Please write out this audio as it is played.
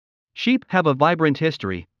Sheep have a vibrant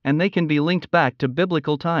history, and they can be linked back to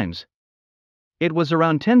biblical times. It was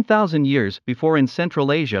around 10,000 years before in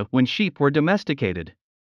Central Asia when sheep were domesticated.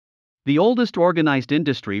 The oldest organized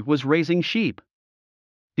industry was raising sheep.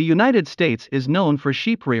 The United States is known for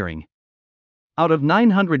sheep rearing. Out of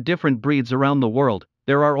 900 different breeds around the world,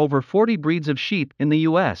 there are over 40 breeds of sheep in the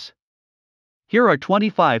US. Here are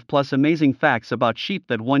 25 plus amazing facts about sheep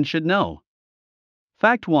that one should know.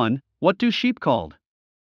 Fact 1. What do sheep called?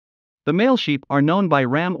 The male sheep are known by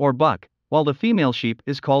ram or buck, while the female sheep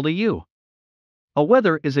is called a ewe. A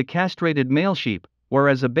wether is a castrated male sheep,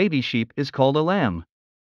 whereas a baby sheep is called a lamb.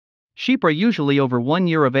 Sheep are usually over 1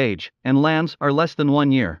 year of age, and lambs are less than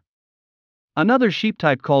 1 year. Another sheep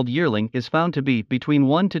type called yearling is found to be between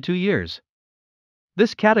 1 to 2 years.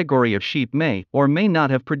 This category of sheep may or may not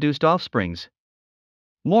have produced offsprings.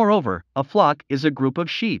 Moreover, a flock is a group of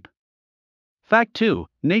sheep. Fact 2.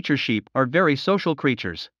 Nature sheep are very social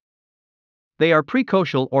creatures. They are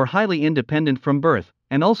precocial or highly independent from birth,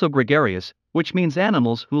 and also gregarious, which means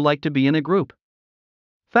animals who like to be in a group.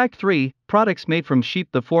 Fact 3. Products made from sheep.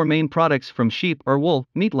 The four main products from sheep are wool,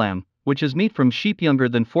 meat, lamb, which is meat from sheep younger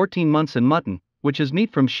than 14 months, and mutton, which is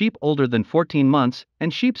meat from sheep older than 14 months,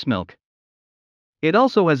 and sheep's milk. It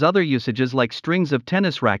also has other usages like strings of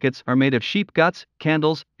tennis rackets are made of sheep guts,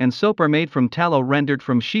 candles and soap are made from tallow rendered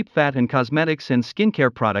from sheep fat, and cosmetics and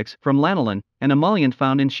skincare products from lanolin, an emollient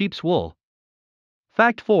found in sheep's wool.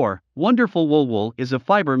 Fact 4. Wonderful wool. Wool is a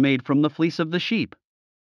fiber made from the fleece of the sheep.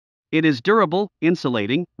 It is durable,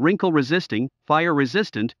 insulating, wrinkle-resisting,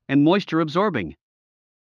 fire-resistant, and moisture-absorbing.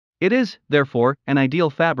 It is, therefore, an ideal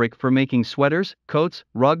fabric for making sweaters, coats,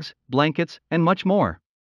 rugs, blankets, and much more.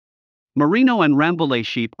 Merino and Rambouillet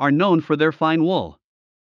sheep are known for their fine wool.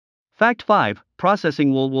 Fact 5.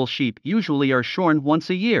 Processing wool. Wool sheep usually are shorn once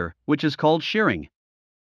a year, which is called shearing.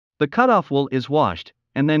 The cut-off wool is washed,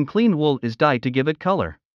 and then cleaned wool is dyed to give it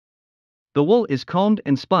color. The wool is combed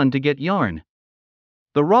and spun to get yarn.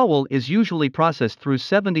 The raw wool is usually processed through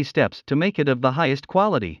 70 steps to make it of the highest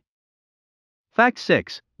quality. Fact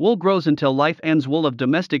 6. Wool grows until life ends. Wool of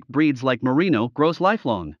domestic breeds like merino grows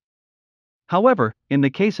lifelong. However, in the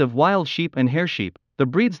case of wild sheep and hair sheep, the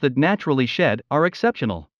breeds that naturally shed are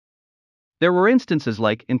exceptional. There were instances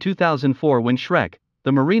like in 2004 when Shrek,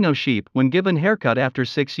 the merino sheep, when given haircut after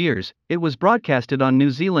 6 years, it was broadcasted on New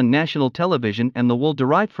Zealand national television, and the wool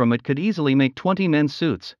derived from it could easily make 20 men's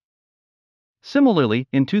suits. Similarly,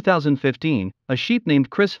 in 2015, a sheep named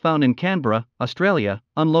Chris found in Canberra, Australia,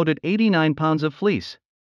 unloaded 89 pounds of fleece.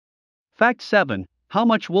 Fact 7. How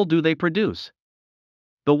much wool do they produce?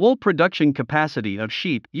 The wool production capacity of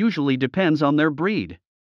sheep usually depends on their breed.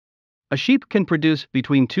 A sheep can produce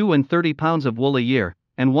between 2 and 30 pounds of wool a year,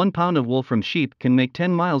 and 1 pound of wool from sheep can make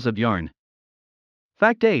 10 miles of yarn.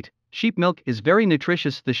 Fact 8. Sheep milk is very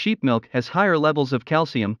nutritious. The sheep milk has higher levels of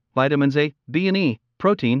calcium, vitamins A, B and E,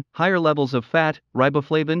 protein, higher levels of fat,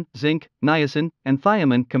 riboflavin, zinc, niacin, and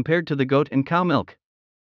thiamine compared to the goat and cow milk.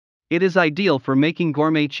 It is ideal for making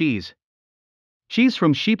gourmet cheese. Cheese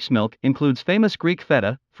from sheep's milk includes famous Greek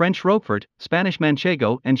feta, French Roquefort, Spanish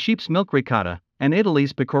Manchego, and sheep's milk ricotta, and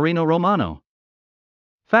Italy's pecorino romano.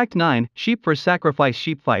 Fact 9. Sheep for sacrifice.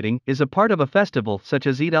 Sheep fighting is a part of a festival such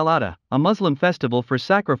as Eid al-Adha, a Muslim festival for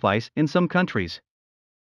sacrifice in some countries.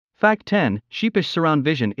 Fact 10. Sheepish surround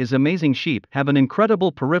vision is amazing. Sheep have an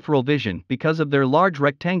incredible peripheral vision because of their large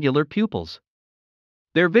rectangular pupils.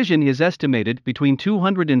 Their vision is estimated between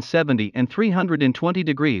 270 and 320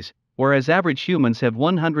 degrees, whereas average humans have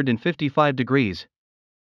 155 degrees.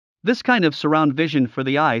 This kind of surround vision for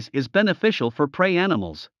the eyes is beneficial for prey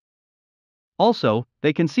animals. Also,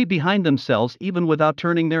 they can see behind themselves even without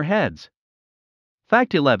turning their heads.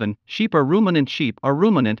 Fact 11. Sheep are ruminant. Sheep are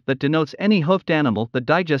ruminant that denotes any hoofed animal that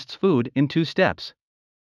digests food in 2 steps.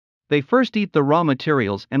 They first eat the raw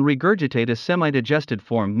materials and regurgitate a semi-digested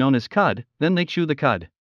form known as cud, then they chew the cud.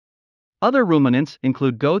 Other ruminants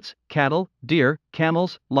include goats, cattle, deer,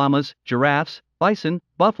 camels, llamas, giraffes, bison,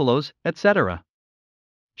 buffaloes, etc.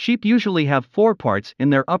 Sheep usually have 4 parts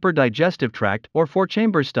in their upper digestive tract or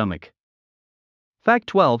 4-chamber stomach. Fact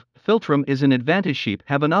 12. Philtrum is an advantage. Sheep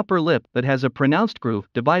have an upper lip that has a pronounced groove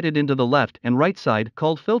divided into the left and right side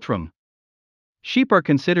called philtrum. Sheep are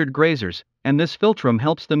considered grazers, and this philtrum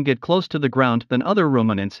helps them get close to the ground than other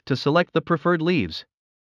ruminants to select the preferred leaves.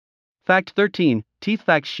 Fact 13. Teeth.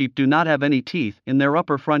 Fact: sheep do not have any teeth in their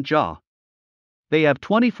upper front jaw. They have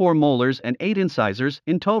 24 molars and 8 incisors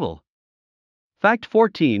in total. Fact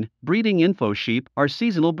 14. Breeding info: sheep are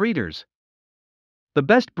seasonal breeders. The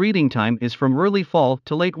best breeding time is from early fall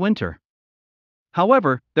to late winter.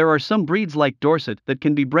 However, there are some breeds like Dorset that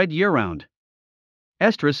can be bred year-round.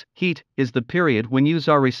 Estrus, heat, is the period when ewes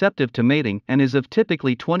are receptive to mating and is of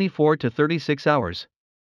typically 24 to 36 hours.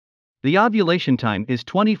 The ovulation time is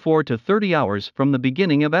 24 to 30 hours from the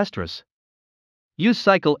beginning of estrus. Ewes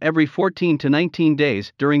cycle every 14 to 19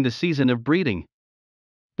 days during the season of breeding.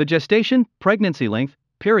 The gestation, pregnancy length,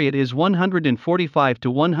 period is 145 to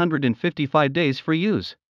 155 days for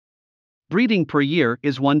ewes. Breeding per year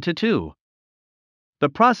is 1 to 2. The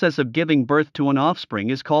process of giving birth to an offspring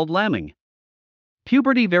is called lambing.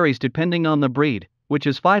 Puberty varies depending on the breed, which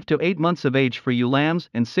is 5 to 8 months of age for ewe lambs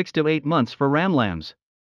and 6 to 8 months for ram lambs.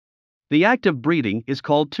 The act of breeding is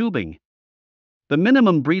called tubing. The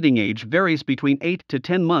minimum breeding age varies between 8 to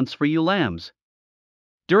 10 months for ewe lambs.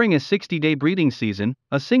 During a 60-day breeding season,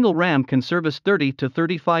 a single ram can service 30 to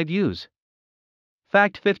 35 ewes.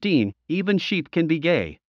 Fact 15: Even sheep can be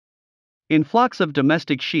gay. In flocks of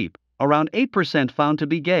domestic sheep, around 8% found to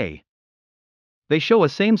be gay. They show a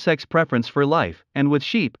same-sex preference for life, and with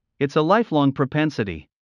sheep, it's a lifelong propensity.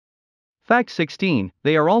 Fact 16: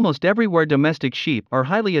 They are almost everywhere. Domestic sheep are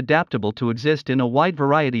highly adaptable to exist in a wide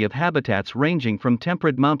variety of habitats ranging from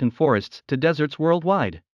temperate mountain forests to deserts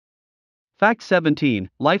worldwide. Fact 17: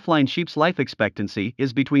 Lifeline sheep's life expectancy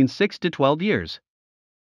is between 6 to 12 years.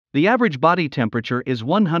 The average body temperature is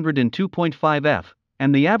 102.5 F,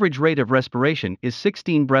 and the average rate of respiration is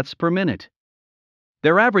 16 breaths per minute.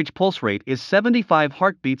 Their average pulse rate is 75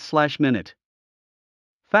 heartbeats/minute.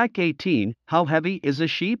 Fact 18: How heavy is a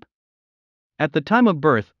sheep? At the time of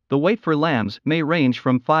birth, the weight for lambs may range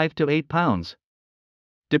from 5 to 8 pounds.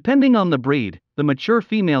 Depending on the breed, the mature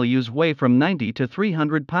female ewes weigh from 90 to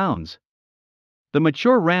 300 pounds. The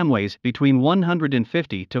mature ram weighs between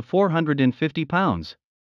 150 to 450 pounds.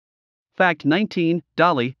 Fact 19: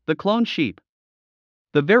 Dolly, the cloned sheep.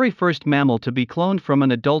 The very first mammal to be cloned from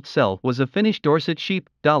an adult cell was a Finnish Dorset sheep,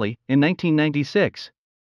 Dolly, in 1996.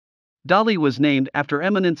 Dolly was named after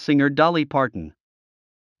eminent singer Dolly Parton.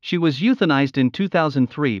 She was euthanized in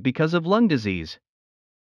 2003 because of lung disease.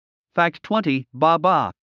 Fact 20: Ba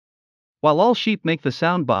ba. While all sheep make the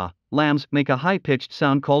sound ba, lambs make a high-pitched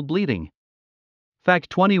sound called bleating. Fact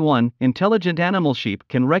 21: Intelligent animal sheep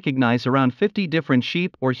can recognize around 50 different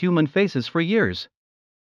sheep or human faces for years.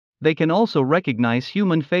 They can also recognize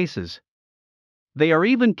human faces. They are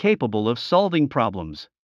even capable of solving problems.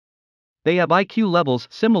 They have IQ levels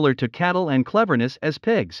similar to cattle and cleverness as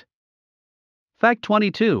pigs. Fact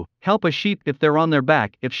 22: Help a sheep if they're on their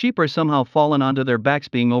back. If sheep are somehow fallen onto their backs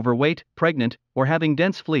being overweight, pregnant, or having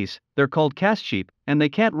dense fleece, they're called cast sheep, and they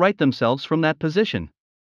can't right themselves from that position.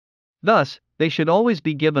 Thus, they should always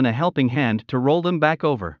be given a helping hand to roll them back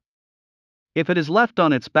over. If it is left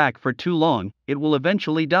on its back for too long, it will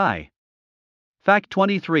eventually die. Fact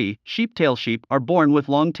 23: Sheeptail sheep are born with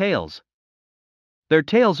long tails. Their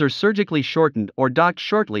tails are surgically shortened or docked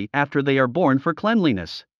shortly after they are born for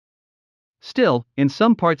cleanliness. Still, in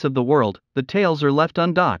some parts of the world, the tails are left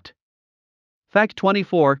undocked. Fact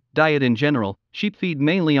 24: Diet in general, sheep feed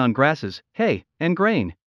mainly on grasses, hay, and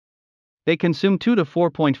grain. They consume 2 to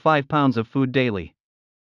 4.5 pounds of food daily.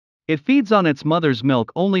 It feeds on its mother's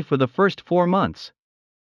milk only for the first 4 months.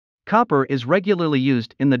 Copper is regularly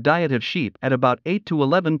used in the diet of sheep at about 8 to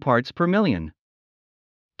 11 parts per million.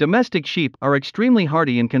 Domestic sheep are extremely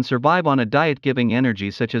hardy and can survive on a diet giving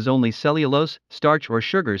energy such as only cellulose, starch or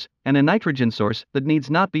sugars, and a nitrogen source that needs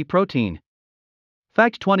not be protein.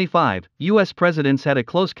 Fact 25: U.S. presidents had a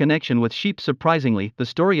close connection with sheep. Surprisingly, the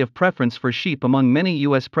story of preference for sheep among many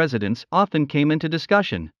U.S. presidents often came into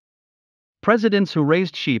discussion. Presidents who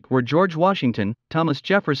raised sheep were George Washington, Thomas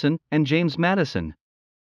Jefferson, and James Madison.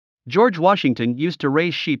 George Washington used to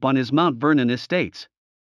raise sheep on his Mount Vernon estates.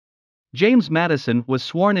 James Madison was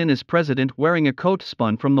sworn in as president wearing a coat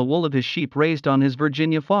spun from the wool of his sheep raised on his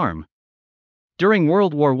Virginia farm. During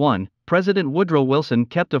World War I, President Woodrow Wilson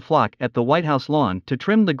kept a flock at the White House lawn to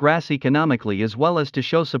trim the grass economically as well as to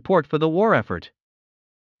show support for the war effort.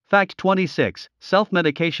 Fact 26: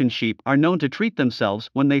 Self-medication sheep are known to treat themselves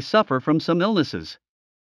when they suffer from some illnesses.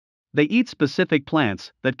 They eat specific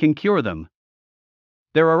plants that can cure them.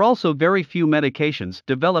 There are also very few medications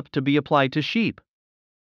developed to be applied to sheep.